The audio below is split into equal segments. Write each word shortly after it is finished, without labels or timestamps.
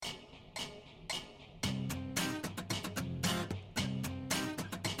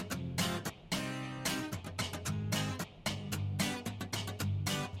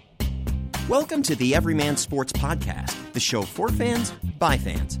Welcome to the Everyman Sports Podcast, the show for fans, by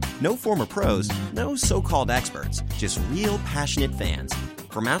fans. No former pros, no so-called experts, just real passionate fans.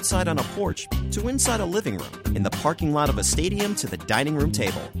 From outside on a porch to inside a living room, in the parking lot of a stadium to the dining room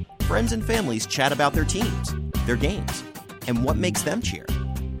table, friends and families chat about their teams, their games, and what makes them cheer.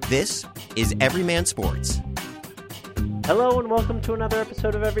 This is Everyman Sports. Hello and welcome to another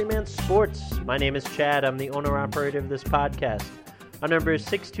episode of Everyman Sports. My name is Chad. I'm the owner-operator of this podcast. Our number is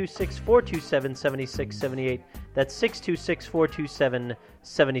 626-427-7678. That's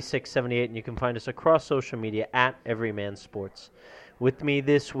 626-427-7678, and you can find us across social media at Everyman Sports. With me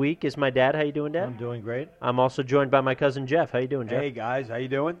this week is my dad. How you doing, Dad? I'm doing great. I'm also joined by my cousin Jeff. How you doing, Jeff? Hey guys, how you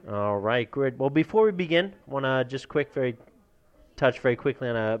doing? All right, great. Well, before we begin, I want to just touch very quickly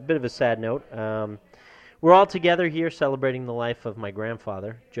on a bit of a sad note. We're all together here celebrating the life of my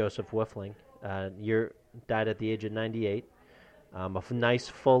grandfather, Joseph Wiffling. Died at the age of 98. A nice,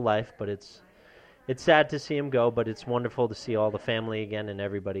 full life, but it's sad to see him go, but it's wonderful to see all the family again and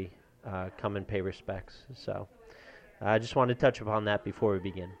everybody come and pay respects. So I just wanted to touch upon that before we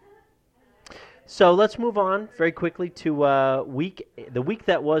begin. So let's move on very quickly to the week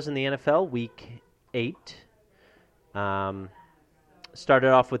that was in the NFL, Week 8. Started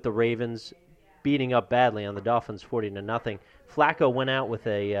off with the Ravens beating up badly on the Dolphins 40-0. Flacco went out with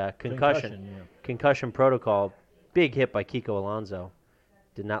a concussion protocol. Big hit by Kiko Alonso.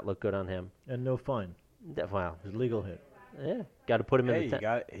 Did not look good on him. And no fine. Wow. It was a legal hit. Yeah, got to put him in the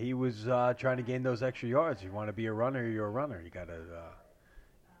tent. He was trying to gain those extra yards. You want to be a runner, you're a runner. You got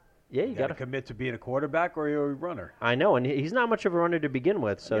to commit to being a quarterback or you're a runner. I know, and he's not much of a runner to begin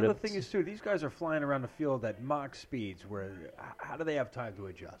with. So the thing is, too, these guys are flying around the field at mock speeds. Where how do they have time to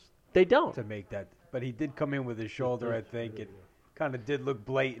adjust? They don't. To make that. But he did come in with his shoulder, I think. It kind of did look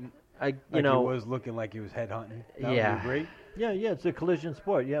blatant. He was looking like he was headhunting. Would you agree? Yeah, it's a collision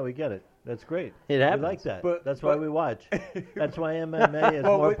sport. Yeah, we get it. That's great. It happens. We like that. That's why we watch. That's why MMA is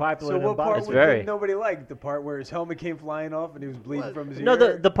more popular than boxing. So what part did nobody like? The part where his helmet came flying off and he was bleeding from his ear? No,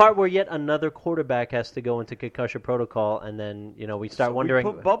 the part where yet another quarterback has to go into concussion protocol, and then we start wondering.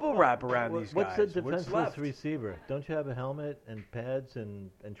 We put bubble wrap around these guys. What's the defenseless receiver? Don't you have a helmet and pads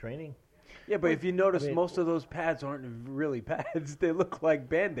and training? Yeah, but if you notice, most of those pads aren't really pads. They look like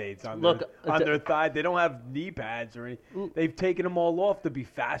Band-Aids on their thigh. They don't have knee pads or anything. They've taken them all off to be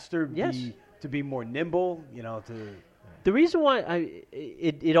faster, to be more nimble, The reason why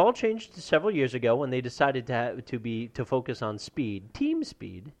it all changed several years ago when they decided to focus on speed, team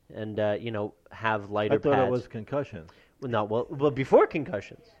speed, and have lighter pads. I thought it was concussions. Well, before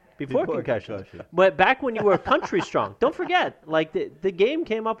concussions. Before concussions. But back when you were country strong, don't forget, like the game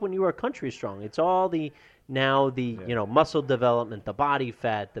came up when you were country strong. It's all the muscle development, the body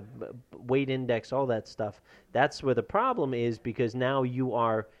fat, the weight index, all that stuff. That's where the problem is, because now you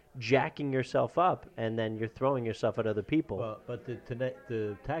are jacking yourself up and then you're throwing yourself at other people. But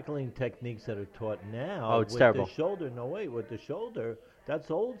the tackling techniques that are taught now, oh, it's terrible. With the shoulder, that's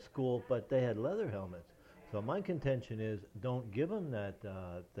old school, but they had leather helmets. So my contention is, don't give them that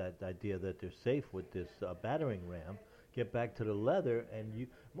idea that they're safe with this battering ram. Get back to the leather, and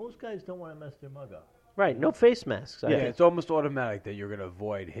most guys don't want to mess their mug up. Right, no face masks. It's almost automatic that you're going to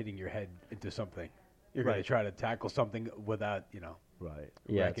avoid hitting your head into something. You're going to try to tackle something without, Right.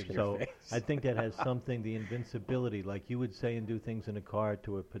 Yeah. So I think that has something, the invincibility, like you would say and do things in a car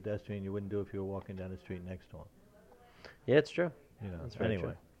to a pedestrian you wouldn't do if you were walking down the street next to him. Yeah, it's true. That's anyway.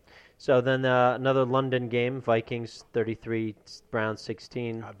 True. So then another London game, Vikings 33, Browns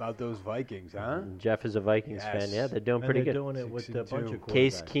 16. How about those Vikings, huh? Jeff is a Vikings fan. Yeah, they're doing pretty good. They're doing it with a bunch of quarterbacks.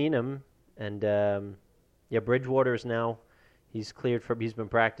 Case Keenum and Bridgewater is now, he's been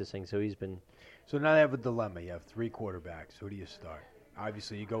practicing, so he's been. So now they have a dilemma. You have three quarterbacks. Who do you start?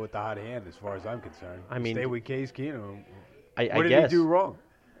 Obviously, you go with the hot hand as far as I'm concerned. Stay with Case Keenum. What did he do wrong?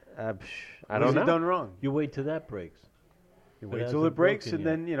 I don't know. What has he done wrong? You wait till that breaks. You wait till it breaks, and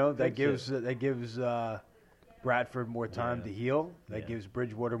then that gives Bradford more time to heal. That gives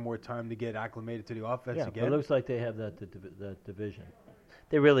Bridgewater more time to get acclimated to the offense again. But it looks like they have that division.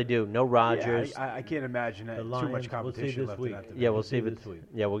 They really do. No Rodgers. Yeah, I can't imagine that too much competition left in that division. Yeah, we'll see this week.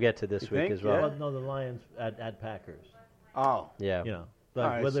 Yeah, we'll get to this week as well. No, the Lions at Packers. Oh. Yeah.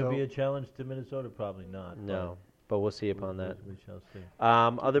 Whether it be a challenge to Minnesota, probably not. No. But we'll see upon that. We shall see.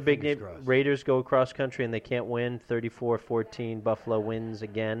 Other big name, Raiders go cross country and they can't win. 34-14, Buffalo wins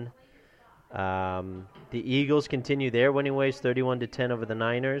again. The Eagles continue their winning ways, 31-10 over the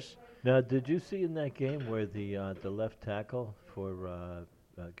Niners. Now, did you see in that game where the left tackle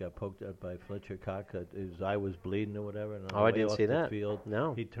got poked out by Fletcher Cox? His eye was bleeding or whatever. And I didn't see that. Field,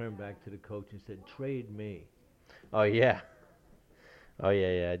 no. He turned back to the coach and said, "Trade me." Oh yeah. Oh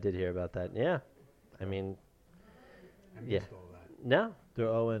yeah, I did hear about that. Yeah, I mean, yeah, no, they're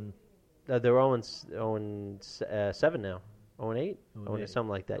 0 they're 0-7 now, 0-8, 0-8, something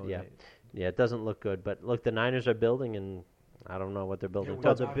like that. Yeah, it doesn't look good. But look, the Niners are building, and I don't know what they're building.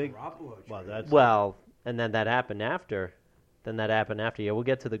 Well, and then that happened after. Yeah, we'll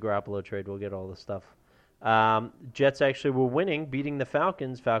get to the Garoppolo trade. We'll get all the stuff. Jets actually were winning, beating the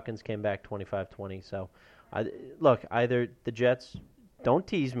Falcons. Falcons came back 25-20. So, look, either the Jets, don't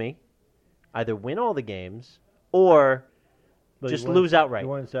tease me, either win all the games or just lose outright. You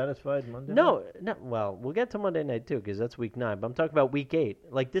weren't satisfied Monday night? No. Well, we'll get to Monday night too because that's week 9. But I'm talking about week 8.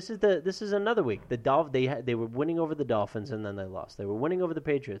 Like this is another week. The they were winning over the Dolphins and then they lost. They were winning over the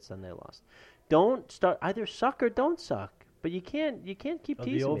Patriots and they lost. Don't start either suck or don't suck. But you can't keep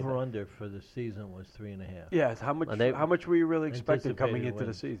teasing me. The over/under for the season was 3.5. Yes. How much were you really expecting coming into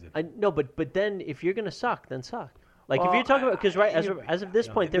the season? No, but then if you're gonna suck, then suck. Like if you're talking about because as of this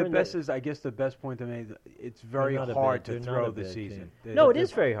point, they're I guess the best point to make. It's very hard to throw the season. No, it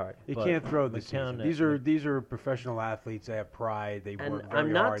is very hard. You can't throw the season. These are professional athletes. They have pride. They work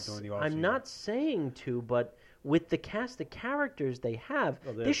very hard during the offseason. I'm not saying to, but with the cast of characters they have,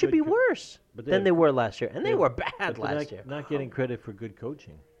 they should be worse than they were last year, and they were bad last year. Not getting credit for good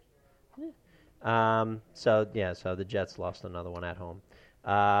coaching. So the Jets lost another one at home.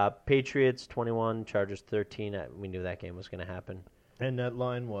 Patriots 21, Chargers 13. We knew that game was going to happen. And that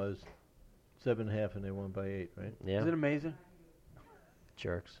line was 7.5, and they won by 8, right? Yeah. Isn't it amazing?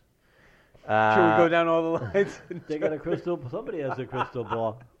 Jerks. Should we go down all the lines? They got a crystal. Somebody has a crystal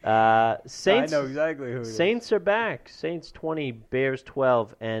ball. Saints. I know exactly who it is. Saints are back. Saints 20, Bears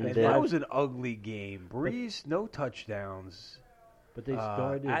 12, and that was an ugly game. Breeze, no touchdowns. But they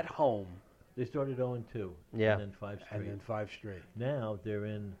started at home. They started 0-2. Yeah. And then 5 straight. Now they're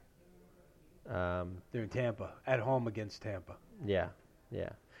in. They're in Tampa at home against Tampa. Yeah.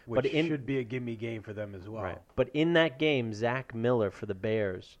 Which should be a gimme game for them as well. Right. But in that game, Zach Miller for the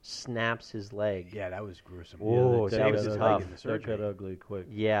Bears snaps his leg. Yeah, that was gruesome. Oh, that was tough. That got ugly quick.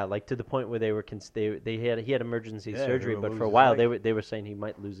 Yeah, like to the point where they were he had emergency surgery, but for a while they were saying he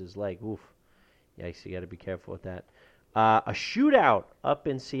might lose his leg. Oof. Yikes! You got to be careful with that. A shootout up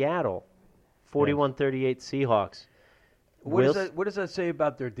in Seattle, 41-38 Seahawks. What does that say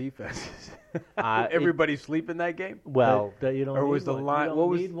about their defenses? Everybody sleep in that game? Well, that you don't or need was the one. line? You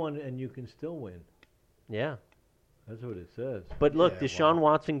don't need one, and you can still win. Yeah, that's what it says. But look, Deshaun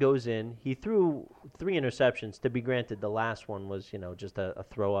Watson goes in. He threw 3 interceptions. To be granted, the last one was just a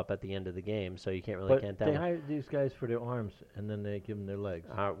throw up at the end of the game, so you can't really count that. They hired these guys for their arms, and then they give them their legs.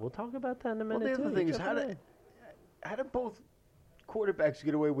 We'll talk about that in a minute. Well, the other thing is how did both quarterbacks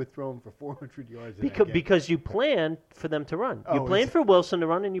get away with throwing for 400 yards because you plan for them to run. You plan for Wilson to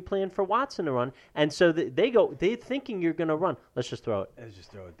run, and you plan for Watson to run. And so they're thinking you're going to run. Let's just throw it.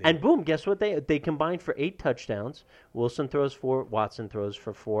 And boom, guess what? They combined for 8 touchdowns. Wilson throws 4, Watson throws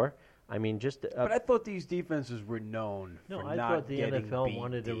for 4. I mean, but I thought these defenses were known for I not thought the getting NFL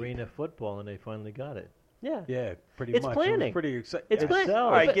wanted deep. arena football, and they finally got it. Yeah, pretty it's much. Planning. It was pretty exciting. It's planning.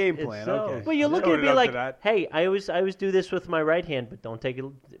 All right, game plan. Okay. Well, you look at it and be like, hey, I always do this with my right hand, but don't take it.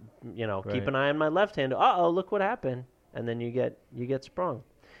 Keep an eye on my left hand. Look what happened, and then you get sprung.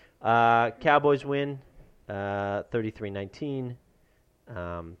 Cowboys win, 33-19.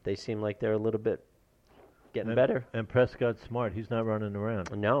 They seem like they're a little bit getting better. And Prescott's smart. He's not running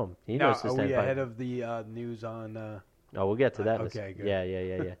around. No, he knows to stand. Are we ahead of the news on? We'll get to that. Okay, good.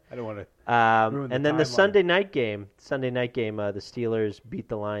 Yeah. I don't want to. And then the Sunday night game. The Steelers beat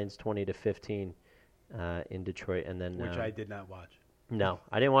the Lions 20-15 in Detroit, and then which I did not watch. No,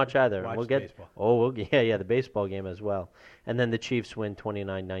 I didn't watch either. Watched we'll get baseball. The baseball game as well. And then the Chiefs win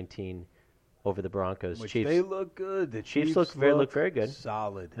 29-19 over the Broncos. Which Chiefs, they look good. The Chiefs look very good.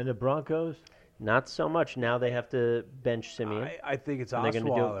 Solid. And the Broncos. Not so much. Now they have to bench Simeon. I think it's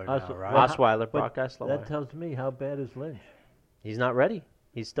Osweiler now, right? Osweiler, Brock Osweiler. That tells me how bad is Lynch. He's not ready.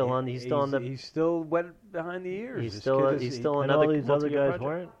 He's still wet behind the ears. He's still and all these other guys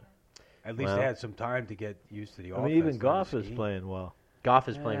weren't. At least they had some time to get used to the offense. Even Goff is playing well. Goff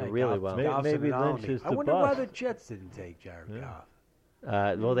is playing really well. Maybe Lynch is the I wonder boss. why the Jets didn't take Jared Goff.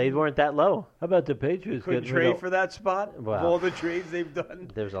 Well, they weren't that low. How about the Patriots? Couldn't trade for that spot? Well, all the trades they've done?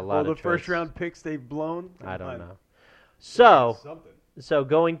 There's a lot of all the first-round picks they've blown? I don't know. So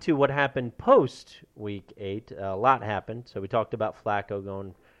going to what happened post-Week 8, a lot happened. So we talked about Flacco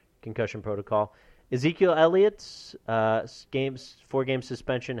going concussion protocol. Ezekiel Elliott's 4-game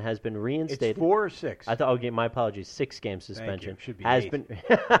suspension has been reinstated. It's 4 or 6? I thought. Okay, my apologies. 6-game suspension. Should be has 8. been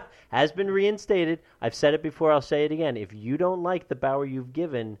has been reinstated. I've said it before. I'll say it again. If you don't like the Bauer you've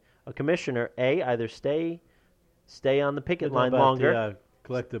given a commissioner, either stay stay on the picket line longer. The,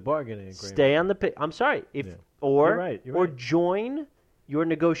 collective bargaining agreement. Stay on the I'm sorry. You're right. Join your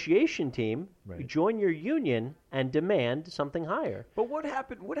negotiation team, right. Join your union, and demand something higher. But what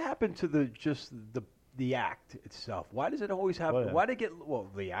happened to the act itself? Why does it always happen? Why did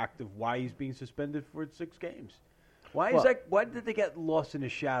the act of why he's being suspended for 6 games? Why did they get lost in the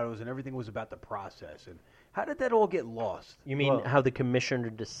shadows and everything was about the process? And how did that all get lost? You mean how the commissioner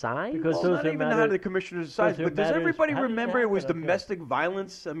decides? Because not even how the commissioner decides, but does everybody remember it was domestic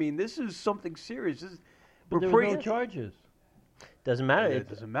violence? I mean, this is something serious. But there were no charges. Doesn't matter. It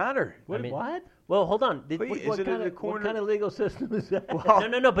doesn't matter. What? Well, hold on. What kind of legal system is that? Well,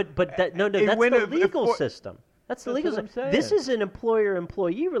 no. But that's the legal system. That's the legal system. This is an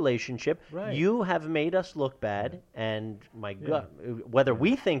employer-employee relationship. Right. You have made us look bad, and my God, whether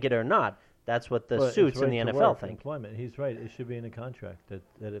we think it or not, that's what the suits in the NFL think. Employment. He's right. It should be in a contract that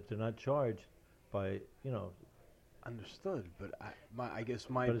if they're not charged by Understood, but I guess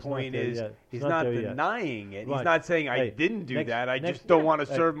my point is he's not denying it. Right. He's not saying I didn't do that. I just don't want to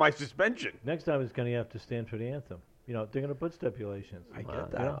serve my suspension. Next time he's going to have to stand for the anthem. They're going to put stipulations. I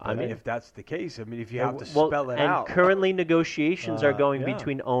get that. I mean, if that's the case, if you have to spell it And out. currently negotiations are going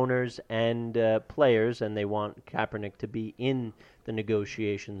between owners and players, and they want Kaepernick to be in the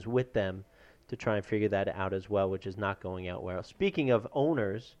negotiations with them to try and figure that out as well, which is not going out well. Speaking of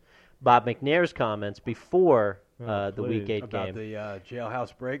owners, Bob McNair's comments before the Week 8 about game. The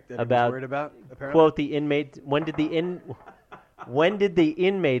jailhouse break that he was worried about, apparently? Quote, the inmate, when did the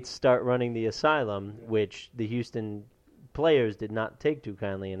inmates start running the asylum, which the Houston players did not take too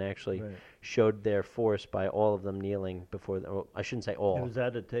kindly and actually showed their force by all of them kneeling before, I shouldn't say all. It was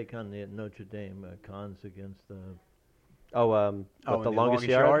that to take on the Notre Dame Cons against the... The Longest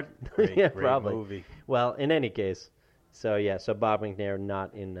Yard? Great probably. Movie. Well, in any case... So Bob McNair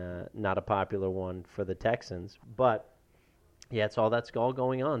not a popular one for the Texans, but it's all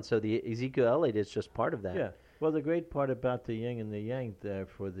going on. So the Ezekiel Elliott is just part of that. Yeah. Well, the great part about the yin and the yang there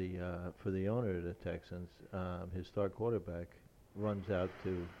for the owner of the Texans, his star quarterback runs out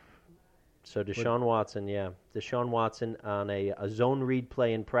to. So Deshaun Watson on a zone read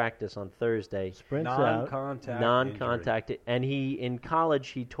play in practice on Thursday. Sprints non-contact, and in college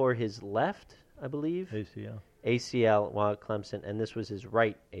he tore his left, I believe. ACL while at Clemson, and this was his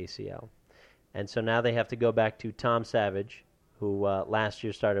right ACL. And so now they have to go back to Tom Savage, who last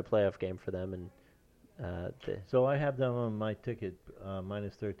year started a playoff game for them. And so I have them on my ticket,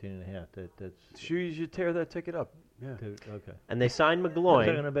 minus 13.5. That's you should tear that ticket up. Yeah. Okay. And they signed McGloin.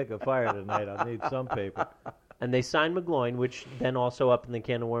 I'm going to make a fire tonight. I'll need some paper. And they signed McGloin, which then also up in the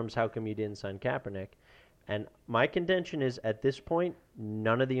can of worms, how come you didn't sign Kaepernick? And my contention is, at this point,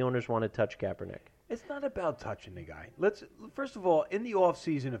 none of the owners want to touch Kaepernick. It's not about touching the guy. First of all, in the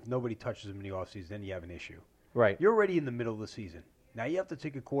offseason, if nobody touches him in the offseason, then you have an issue. Right. You're already in the middle of the season. Now you have to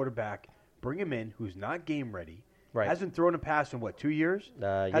take a quarterback, bring him in, who's not game ready. Right. Hasn't thrown a pass in, 2 years?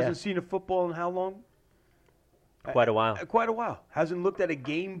 Hasn't seen a football in how long? Quite a while. Quite a while. Hasn't looked at a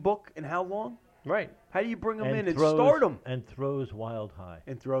game book in how long? Right. How do you bring him in and start him? And throws wild high.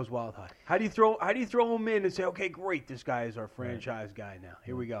 How do you throw him in and say, okay, great, this guy is our franchise guy now.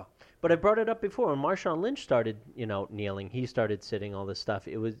 Here we go. But I brought it up before when Marshawn Lynch started, kneeling. He started sitting, all this stuff.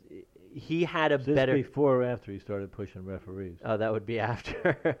 He had a better. Before or after he started pushing referees? Oh, that would be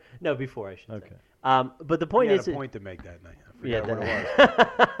after. No, before, I should say. But the point is, a point to make that night. I forget what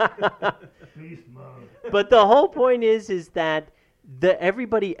it was. Beast mode. But the whole point is that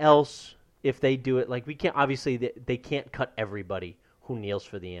everybody else, if they do it, like we can't. Obviously, they can't cut everybody who kneels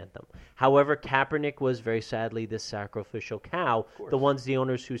for the anthem. However, Kaepernick was very sadly this sacrificial cow. The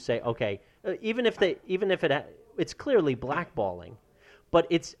owners who say, okay, even if it's clearly blackballing, but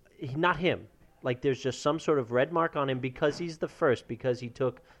it's not him. Like there's just some sort of red mark on him because he's the first, because he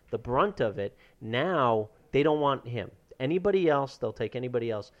took the brunt of it. Now they don't want him. Anybody else, they'll take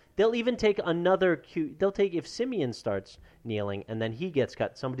anybody else. They'll even take they'll take if Simeon starts kneeling and then he gets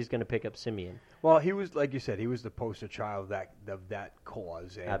cut, somebody's going to pick up Simeon. Well, he was, like you said, he was the poster child of that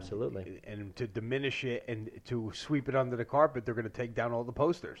cause. And, absolutely. And to diminish it and to sweep it under the carpet, they're going to take down all the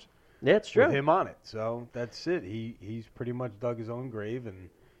posters. That's true. With him on it. So that's it. He's pretty much dug his own grave, and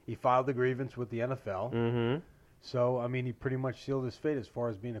he filed a grievance with the NFL. Mm-hmm. So, he pretty much sealed his fate as far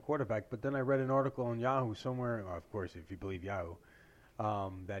as being a quarterback. But then I read an article on Yahoo somewhere, of course, if you believe Yahoo,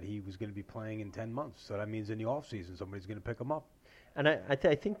 that he was going to be playing in 10 months. So that means in the offseason, somebody's going to pick him up. And I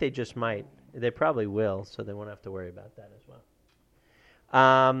think they just might. They probably will, so they won't have to worry about that as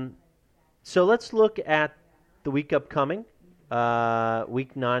well. So let's look at the week upcoming.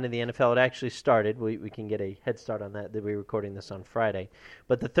 Week 9 of the NFL. It actually started. We can get a head start on that. We're recording this on Friday.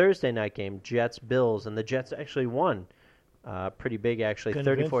 But the Thursday night game, Jets-Bills, and the Jets actually won. Pretty big, actually,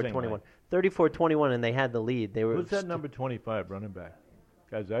 34-21. 34-21, and they had the lead. Who's that number 25 running back?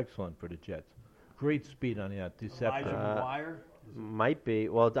 Guy's excellent for the Jets. Great speed on the deception. Elijah McGuire? Might be.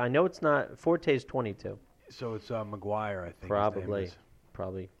 Well, I know it's not. Forte's 22. So it's McGuire, I think.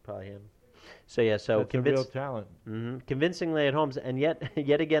 Probably him. So that's a real talent. Convincingly at home, and yet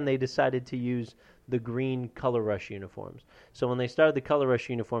again they decided to use the green Color Rush uniforms. So when they started the Color Rush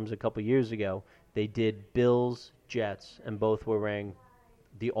uniforms a couple years ago, they did Bills, Jets, and both were wearing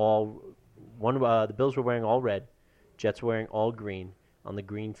the Bills were wearing all red, Jets were wearing all green on the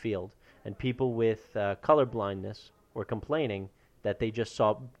green field, and people with color blindness were complaining that they just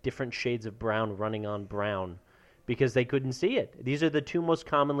saw different shades of brown running on brown because they couldn't see it. These are the two most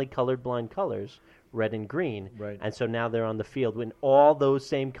commonly colorblind colors, red and green. Right. And so now they're on the field in all those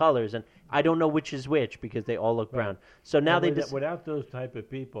same colors. And I don't know which is which because they all look brown. So now without those type of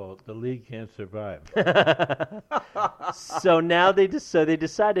people, the league can't survive. So now they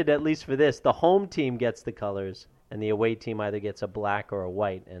decided, at least for this, the home team gets the colors and the away team either gets a black or a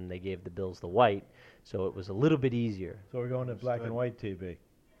white, and they gave the Bills the white. So it was a little bit easier. So we're going to black and white TV.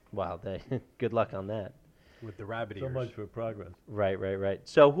 Wow, good luck on that. With the rabbit ears. So much for progress. Right.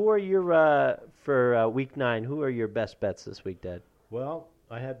 So who are your, for Week 9, who are your best bets this week, Dad? Well,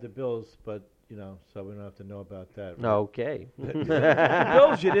 I have the Bills, but, so we don't have to know about that. Right? Okay. The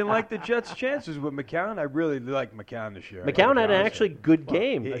Bills, you didn't like the Jets' chances with McCown? I really like McCown this year. McCown had an actually good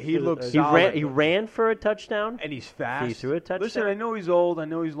game. He looked He solid. He ran for a touchdown. And he's fast. He threw a touchdown. Listen, I know he's old. I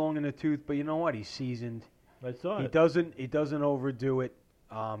know he's long in the tooth, but you know what? He's seasoned. I saw He it. doesn't overdo it.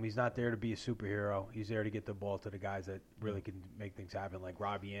 He's not there to be a superhero. He's there to get the ball to the guys that really can make things happen, like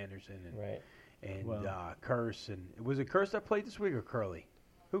Robbie Anderson and Curse. And was it Curse that played this week or Curly?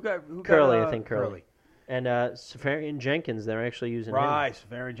 Who got Curly? I think Curly. And Safarian Jenkins, they're actually using him. Right,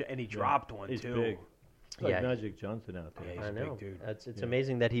 Safarian, and he dropped one He's too. Big. It's like Magic Johnson out there. Yeah, I he's a know. big dude. It's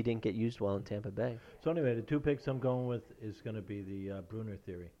amazing that he didn't get used well in Tampa Bay. So anyway, the two picks I'm going with is going to be the Bruner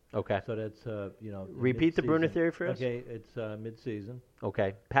theory. Okay. So that's Repeat the Bruner theory for us. Okay, it's mid-season.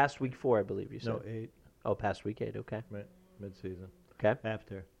 Okay. Past week 4, I believe you said. No, 8. Oh, past week 8. Okay. Right, mid-season. Okay.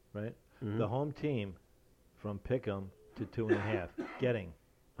 After, right? Mm-hmm. The home team from Pick'em to 2.5. Getting.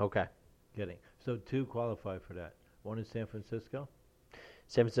 So 2 qualify for that. One is San Francisco.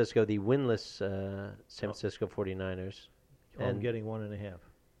 San Francisco, the winless San Francisco 49ers. Home getting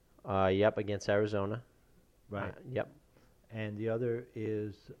 1.5. Yep, against Arizona. Right. Yep. And the other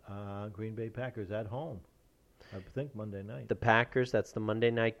is Green Bay Packers at home. I think Monday night. The Packers, that's the Monday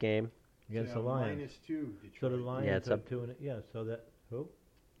night game. Against the Lions. -2. Detroit. So the Lions it's up up 2. So that, who?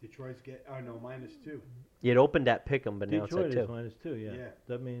 Detroit's -2. It opened at Pick'em, but now Detroit it's is at 2. -2, yeah. Yeah.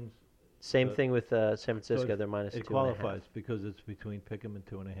 That means Same thing with San Francisco. so They're -2. it qualifies because it's between Pick'em and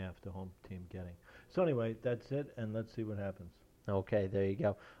 2.5, the home team getting. So anyway, that's it, and let's see what happens. Okay, there you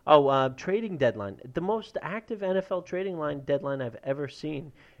go. Oh, trading deadline. The most active NFL trading deadline I've ever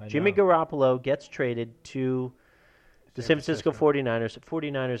seen. Jimmy Garoppolo gets traded to the San Francisco 49ers.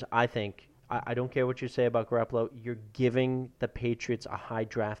 49ers, I think, I don't care what you say about Garoppolo, you're giving the Patriots a high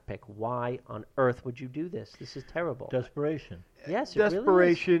draft pick. Why on earth would you do this? This is terrible. Desperation. Yes, it really is.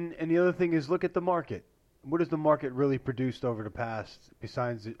 Desperation, and the other thing is look at the market. What has the market really produced over the past,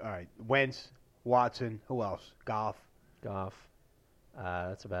 besides, Wentz, Watson, who else? Goff.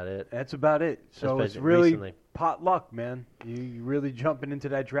 That's about it. That's about it. So That's it's really recently. pot luck, man. You really jumping into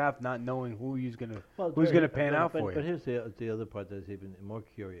that draft not knowing who's gonna pan out for you. But here's the other part that's even more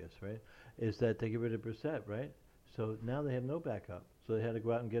curious, right? Is that they get rid of Brissett, right? So now they have no backup. So they had to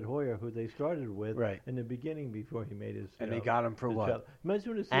go out and get Hoyer, who they started with in the beginning before he made his. And they got him for what? Job.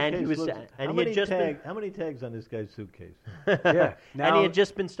 Imagine what a And he suitcase was, looks- and how he many had just been, how many tags on this guy's suitcase? Yeah. and he had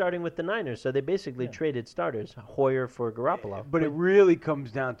just been starting with the Niners, so they basically traded starters, Hoyer for Garoppolo. But it really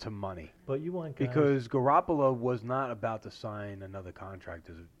comes down to money. But you want guys Because Garoppolo was not about to sign another contract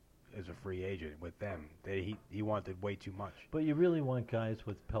as a free agent with them. He wanted way too much. But you really want guys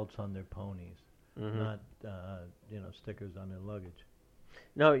with pelts on their ponies, not stickers on their luggage.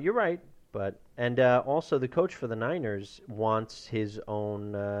 No, you're right. But also the coach for the Niners wants his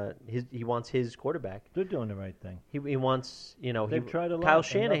own. He wants his quarterback. They're doing the right thing. He wants They've tried a lot. Kyle and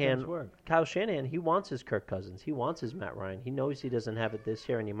Shanahan. nothing's worked. Kyle Shanahan. He wants his Kirk Cousins. He wants his Matt Ryan. He knows he doesn't have it this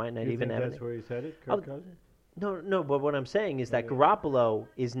year, and he might not You even think have that's it. where he's headed, Kirk Cousins? No. But what I'm saying is that Garoppolo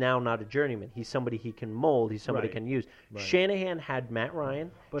is now not a journeyman. He's somebody he can mold. He's somebody can use. Right. Shanahan had Matt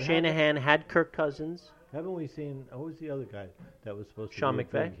Ryan. But Shanahan had Kirk Cousins. Haven't we seen? Who was the other guy that was supposed to Sean be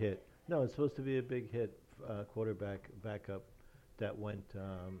McVay? a big hit? No, it's supposed to be a big hit. Quarterback backup that went,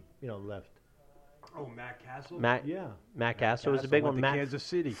 left. Oh, Matt Castle. Matt Castle was a big one. Matt Kansas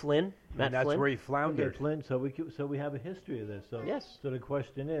City. Flynn. And that's where he floundered. Okay, Flynn. So we have a history of this. So yes. So the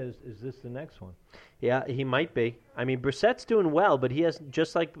question is this the next one? Yeah, he might be. I mean, Brissett's doing well, but he has,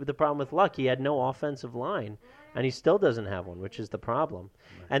 just like the problem with Luck, he had no offensive line, and he still doesn't have one, which is the problem.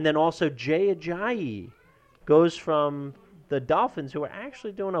 Right. And then also Jay Ajayi goes from the Dolphins, who are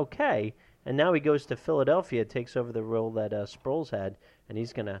actually doing okay, and now he goes to Philadelphia, takes over the role that Sproles had, and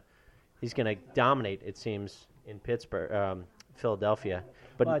he's gonna dominate, it seems, in Pittsburgh, Philadelphia.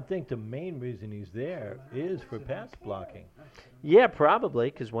 But I think the main reason he's there is for pass blocking. Yeah, probably,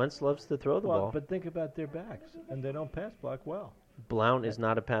 because Wentz loves to throw the ball. But think about their backs, and they don't pass block well. Blount is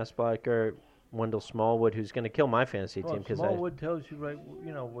not a pass blocker. Wendell Smallwood, who's going to kill my fantasy team. Smallwood tells you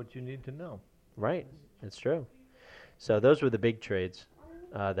what you need to know. Right, it's true. So those were the big trades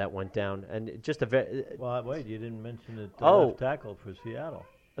that went down, and just a very. Well, wait, you didn't mention the left tackle for Seattle.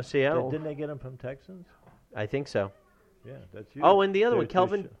 Seattle. Didn't they get him from Texans? I think so. Yeah, that's huge. Oh, and the other one,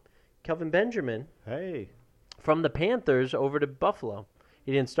 Kelvin Benjamin. Hey. From the Panthers over to Buffalo.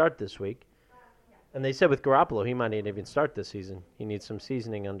 He didn't start this week. And they said with Garoppolo, he might not even start this season. He needs some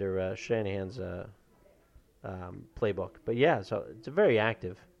seasoning under Shanahan's playbook. But yeah, so it's a very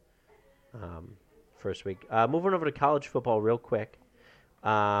active first week. Moving over to college football real quick.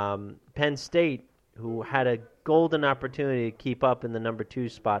 Penn State, who had a golden opportunity to keep up in the number 2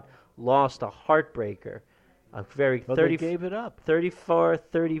 spot, lost a heartbreaker. They gave it up.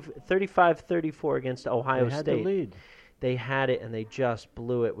 35-34 against Ohio State. They had the lead. They had it and they just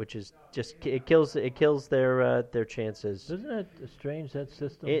blew it, which is it kills their chances. Isn't it strange, that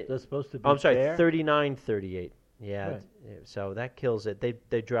system? That's supposed to be. I'm sorry, fair? 39-38. Yeah, right. So that kills it.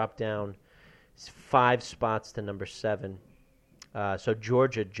 They dropped down 5 spots to number 7. So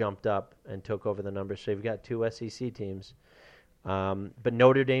Georgia jumped up and took over the number. So you've got 2 SEC teams. But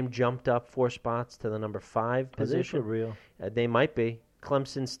Notre Dame jumped up 4 spots to the number 5 position. Are they for real? They might be.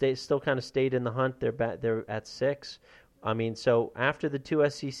 Clemson still kind of stayed in the hunt. They're at 6. I mean, so after the 2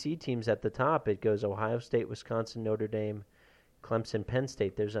 SEC teams at the top, it goes Ohio State, Wisconsin, Notre Dame, Clemson, Penn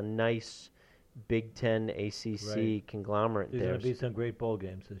State. There's a nice Big Ten ACC conglomerate there. There's going to be some great bowl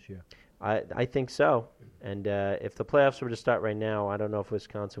games this year. I think so. And if the playoffs were to start right now, I don't know if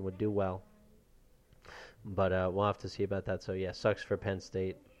Wisconsin would do well. But we'll have to see about that. So, yeah, sucks for Penn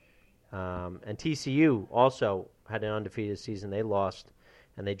State. And TCU also had an undefeated season. They lost,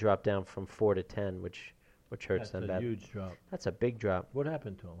 and they dropped down from 4 to 10, which hurts them bad. That's a huge drop. That's a big drop. What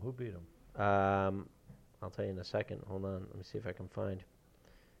happened to them? Who beat them? I'll tell you in a second. Hold on. Let me see if I can find.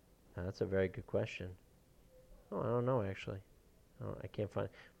 That's a very good question. Oh, I don't know, actually. I can't find.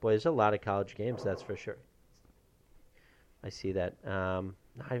 Boy, there's a lot of college games, that's for sure. I see that. I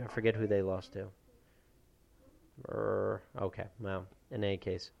forget who they lost to. Okay, well, in any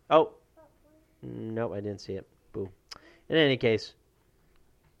case. Oh, nope, I didn't see it. Boo. In any case,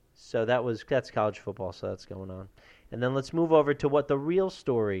 so that's college football, so that's going on. And then let's move over to what the real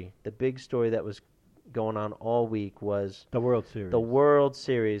story, the big story that was going on all week was the World Series. The World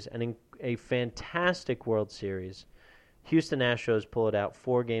Series, and in a fantastic World Series. Houston Astros pull it out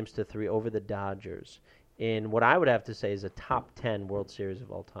 4-3 over the Dodgers in what I would have to say is a top 10 World Series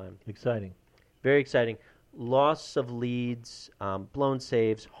of all time. Exciting. Very exciting. Loss of leads, blown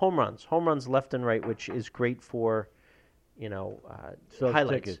saves, home runs left and right, which is great for, highlights.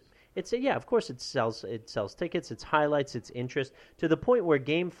 Tickets. It's of course it sells tickets, it's highlights, it's interest to the point where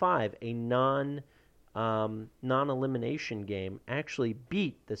Game 5, a non-elimination game, actually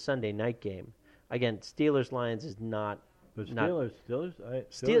beat the Sunday night game. Again, Steelers-Lions is not. But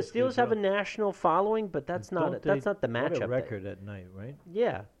Steelers have a national following, but that's not the matchup. What a record at night, right?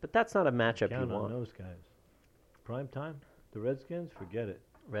 Yeah, but that's not a matchup Count you on want. those guys. Prime time, the Redskins, forget it.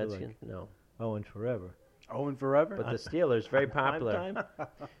 Redskins, no. And forever. Forever. But the Steelers very popular. Prime time?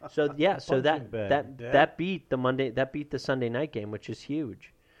 So that beat the Sunday night game, which is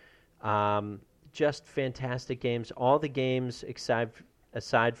huge. Just fantastic games. All the games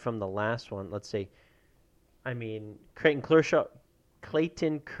aside from the last one, let's see. I mean, Clayton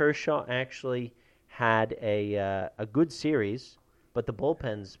Kershaw actually had a good series, but the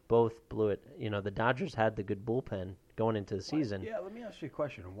bullpens both blew it. The Dodgers had the good bullpen going into the season. Yeah, let me ask you a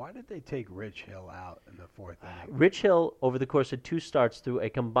question. Why did they take Rich Hill out in the 4th inning? Rich Hill, over the course of 2 starts, threw a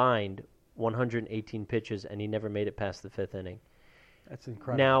combined 118 pitches, and he never made it past the 5th inning. That's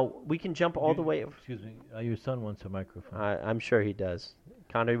incredible. Now, we can jump all the way. Excuse me. Your son wants a microphone. I'm sure he does.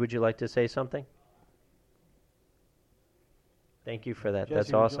 Connery, would you like to say something? Thank you for that. Jesse,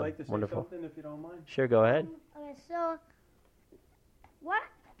 that's awesome. Would you like to say wonderful. Something, if you don't mind? Sure, go ahead. Okay, so what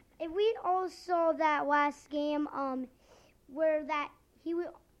if we all saw that last game? where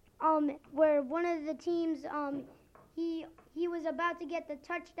one of the teams he was about to get the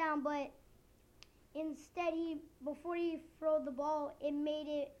touchdown, but instead before he threw the ball, it made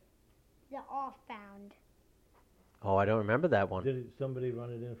it the off bound. Oh, I don't remember that one. Did somebody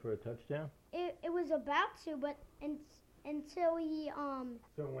run it in for a touchdown? It was about to, but until he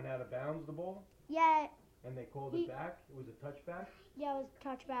So it went out of bounds, the ball? Yeah. And they called it back? It was a touchback? Yeah, it was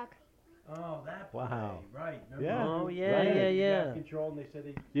touchback. Oh, that Wow. play. Right. Remember? Yeah. Oh, yeah, Right. yeah, You yeah. got control, and they said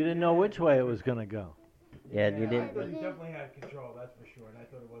You didn't know which way it was going to go. Yeah, you I didn't. thought he definitely had control, that's for sure, and I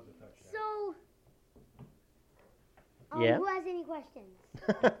thought it was a touchdown. So, Yeah. who has any questions?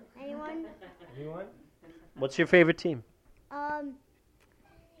 Anyone? Anyone? What's your favorite team?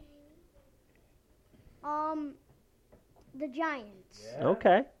 The Giants. Yeah.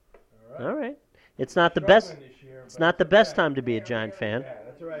 Okay. All All right. It's not the best. It's not the best time to be a Giant fan. Yeah,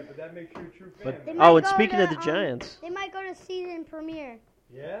 that's all right, but that makes you a true fan. But- They Oh, might and go speaking to, of the Giants. They might go to season premiere.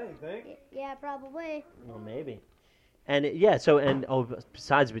 Yeah, you think? Yeah, probably. Well, maybe. And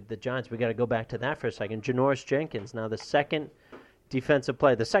besides with the Giants, we got to go back to that for a second. Janoris Jenkins, now the second defensive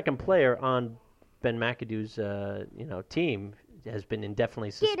player, the second player on Ben McAdoo's team, has been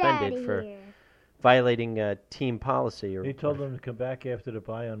indefinitely Get out suspended of for here. violating team policy. Or He told them to come back after the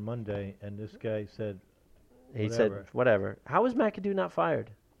bye on Monday, and this guy said, he said whatever. How is McAdoo not fired?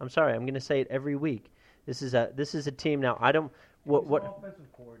 I'm sorry, I'm going to say it every week. This is a team now. I don't. He's an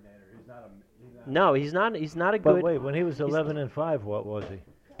offensive coordinator. He's not a. No, he's not. He's not a but good. wait, when he was 11-5, what was he?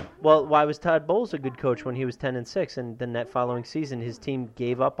 Well, why was Todd Bowles a good coach when he was 10-6, and then that following season his team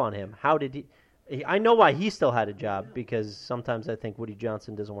gave up on him? How did he? I know why he still had a job, because sometimes I think Woody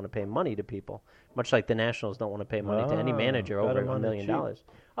Johnson doesn't want to pay money to people, much like the Nationals don't want to pay money to any manager got over him $1 on the million. cheap.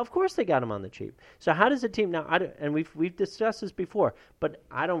 Of course, they got him on the cheap. So how does a team now? And we've discussed this before, but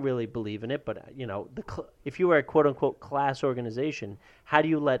I don't really believe in it. But if you were a quote unquote class organization, how do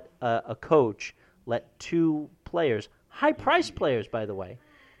you let a coach let two players, high priced players, by the way,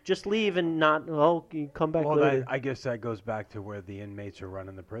 just leave and not you come back later? Well, I guess that goes back to where the inmates are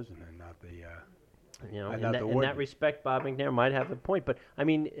running the prison and not the. In that respect, Bob McNair might have a point. But I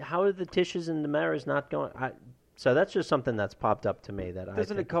mean, how are the Tishes and the Maras not going? So that's just something that's popped up to me that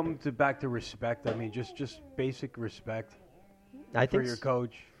Doesn't it come back to respect? I mean, just basic respect for your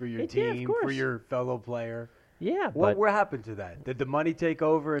coach, for your team, for your fellow player. Yeah, what happened to that? Did the money take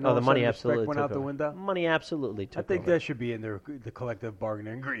over and all the money absolutely went out the window? Money absolutely took over. I think that should be in the collective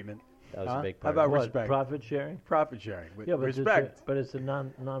bargaining agreement. That was a big part. How about What, respect? Profit sharing? Profit sharing. Yeah, but respect. But it's a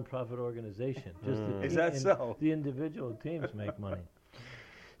non-profit organization. Just Is that so? The individual teams make money.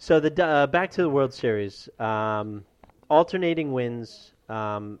 So the back to the World Series, alternating wins,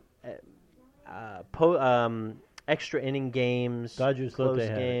 extra inning games, Dodgers thought close they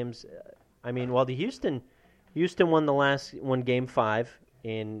had it. games. I mean, well, the Houston won Game 5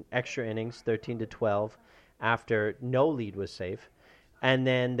 in extra innings, 13-12, after no lead was safe. And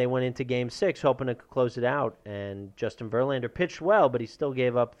then they went into Game 6 hoping to close it out. And Justin Verlander pitched well, but he still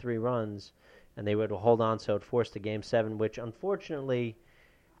gave up 3 runs. And they would hold on, so it forced a Game 7, which unfortunately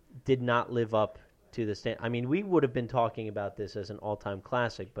did not live up to the stand. I mean, we would have been talking about this as an all-time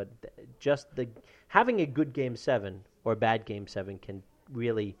classic, but having a good Game 7 or a bad Game 7 can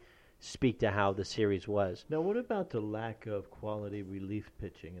really speak to how the series was. Now, what about the lack of quality relief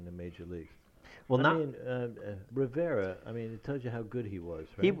pitching in the major leagues? Well, I mean, Rivera. I mean, it tells you how good he was,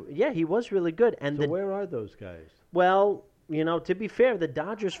 right? He was really good. And so where are those guys? Well, to be fair, the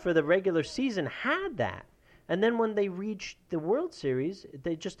Dodgers for the regular season had that, and then when they reached the World Series,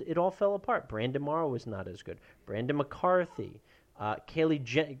 it all fell apart. Brandon Morrow was not as good. Brandon McCarthy, Kenley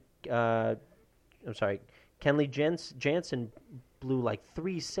Jansen blew like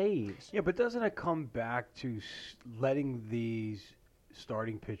 3 saves. Yeah, but doesn't it come back to letting these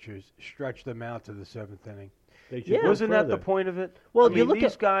starting pitchers stretch them out to the 7th inning? Wasn't that the point of it? Well, I mean, you look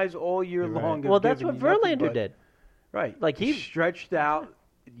these at guys all year long. Well, that's what Verlander did. Right, like he stretched out.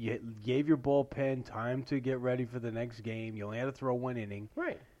 You gave your bullpen time to get ready for the next game. You only had to throw 1 inning.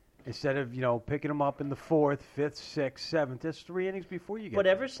 Right. Instead of picking them up in the 4th, 5th, 6th, 7th, that's 3 innings before you get. But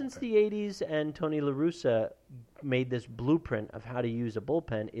ever since the '80s and Tony La Russa made this blueprint of how to use a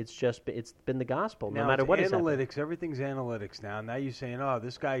bullpen, it's been the gospel. Now no matter what is happening. analytics, everything's analytics now. Now you're saying, oh,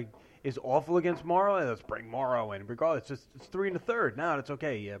 this guy is awful against Morrow. Let's bring Morrow in. Regardless, it's 3 1/3. Now it's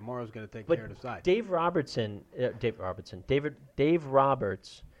okay. Yeah, Morrow's going to take care of the side. Dave Roberts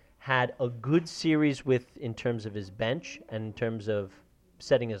had a good series in terms of his bench and in terms of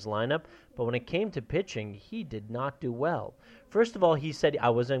setting his lineup, but when it came to pitching, he did not do well. First of all, he said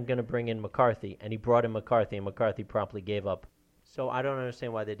I wasn't going to bring in McCarthy, and he brought in McCarthy, and McCarthy promptly gave up. So I don't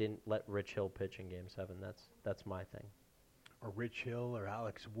understand why they didn't let Rich Hill pitch in Game 7. That's my thing. Rich Hill or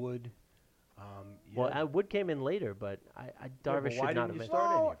Alex Wood. Well, Wood came in later, but Darvish should not have been.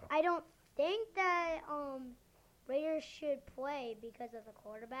 Well, I don't think that Raiders should play because of the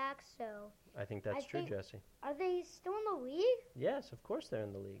quarterback. So I think that's true, Jesse. Are they still in the league? Yes, of course they're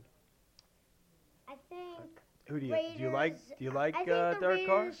in the league. I think. Who do you Raiders, do? You like I think Derek Carr? the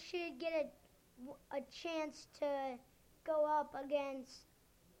Raiders should get a chance to go up against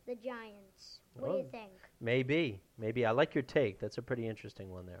the Giants. What do you think? Maybe. I like your take. That's a pretty interesting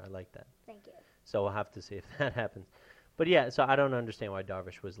one there. I like that. Thank you. So we'll have to see if that happens. But yeah, so I don't understand why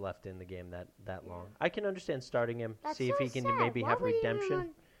Darvish was left in the game that long. I can understand starting him, see if he can maybe have redemption.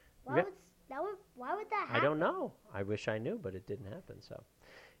 Why would that happen? I don't know. I wish I knew, but it didn't happen. So,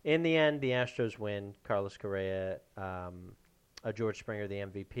 in the end, the Astros win. Carlos Correa, George Springer, the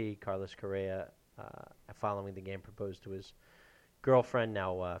MVP. Carlos Correa, following the game, proposed to his girlfriend,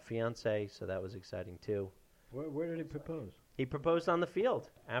 now fiance. So that was exciting too. Where did he propose? He proposed on the field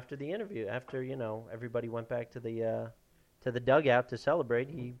after the interview. After everybody went back to the dugout to celebrate.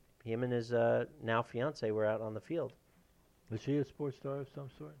 Him and his now fiance were out on the field. Was she a sports star of some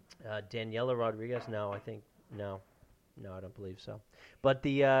sort? Daniela Rodriguez? No, I think no, I don't believe so. But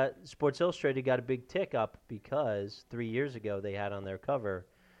the Sports Illustrated got a big tick up because 3 years ago they had on their cover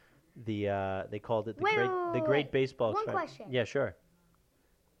they called it the Great Baseball. One question. Yeah, sure.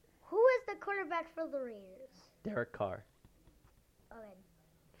 Who is the quarterback for the Raiders? Derek Carr. Okay.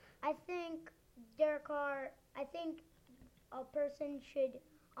 I think Derek Carr. I think a person should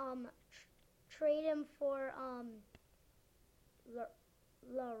trade him for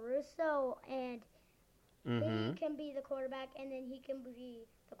LaRusso, and he can be the quarterback, and then he can be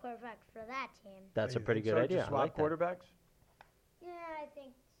the quarterback for that team. That's a pretty good idea. Just swap quarterbacks? Yeah, I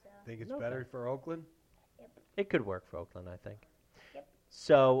think so. Think it's better for Oakland? Yep. It could work for Oakland, I think. Yep.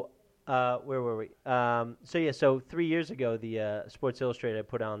 So, where were we? So 3 years ago, the Sports Illustrated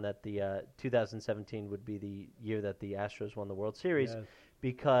put on that the 2017 would be the year that the Astros won the World Series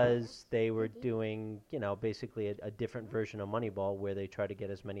because they were doing, basically a different version of Moneyball where they try to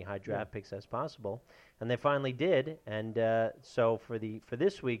get as many high draft picks as possible, and they finally did. And so for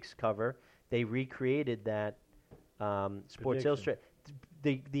this week's cover, they recreated that Sports Illustrated.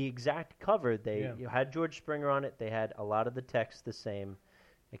 The exact cover, you had George Springer on it. They had a lot of the text the same,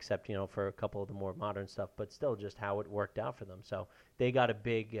 except for a couple of the more modern stuff, but still just how it worked out for them. So they got it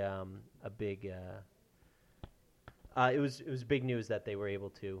was big news that they were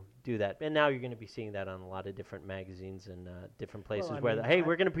able to do that, and now you're going to be seeing that on a lot of different magazines and different places we're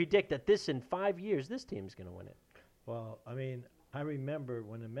going to predict that in 5 years this team's going to win it. Well, I remember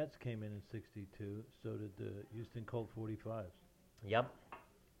when the Mets came in '62, so did the Houston Colt 45s. Yep.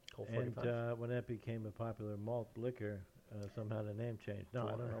 Colt 45. And when that became a popular malt liquor, somehow the name changed. No,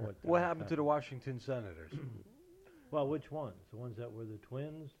 I don't know what happened to the Washington Senators. Well, which ones? The ones that were the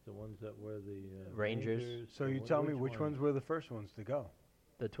Twins? The ones that were the Rangers? So you tell me which ones were the first ones to go?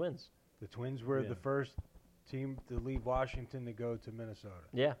 The Twins. The Twins were the first team to leave Washington to go to Minnesota.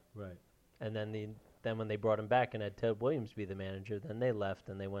 Yeah. Right. And then when they brought him back and had Ted Williams be the manager, then they left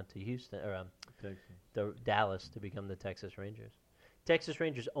and they went to Houston or Dallas to become the Texas Rangers. Texas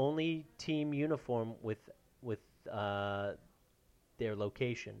Rangers only team uniform with their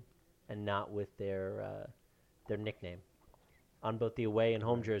location and not with their nickname. On both the away and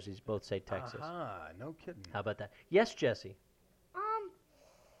home jerseys, both say Texas. No kidding. How about that? Yes, Jesse. I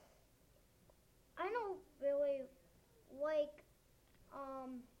don't really like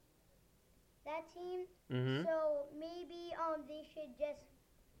that team. Mm-hmm. So maybe they should just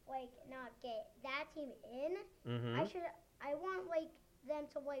not get that team in. Mm-hmm. I want them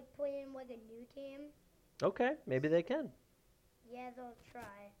to put in a new team. Okay, maybe they can. Yeah, they'll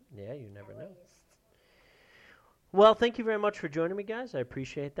try. Yeah, you never know. Well, thank you very much for joining me, guys. I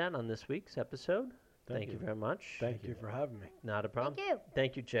appreciate that on this week's episode. Thank you very much. Thank you for having me. Not a problem. Thank you.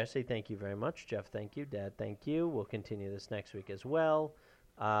 Thank you, Jesse. Thank you very much. Jeff, thank you. Dad, thank you. We'll continue this next week as well.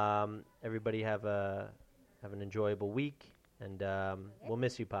 Everybody have an enjoyable week, and we'll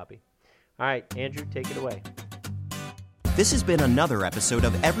miss you, Poppy. All right, Andrew, take it away. This has been another episode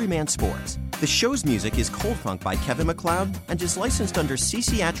of Everyman Sports. The show's music is Cold Funk by Kevin MacLeod and is licensed under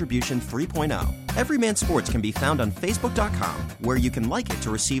CC Attribution 3.0. Everyman Sports can be found on Facebook.com, where you can like it to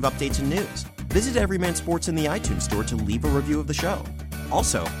receive updates and news. Visit Everyman Sports in the iTunes Store to leave a review of the show.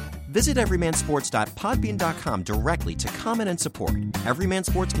 Also, visit everymansports.podbean.com directly to comment and support. Everyman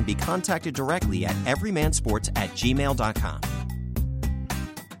Sports can be contacted directly at everymansports@gmail.com.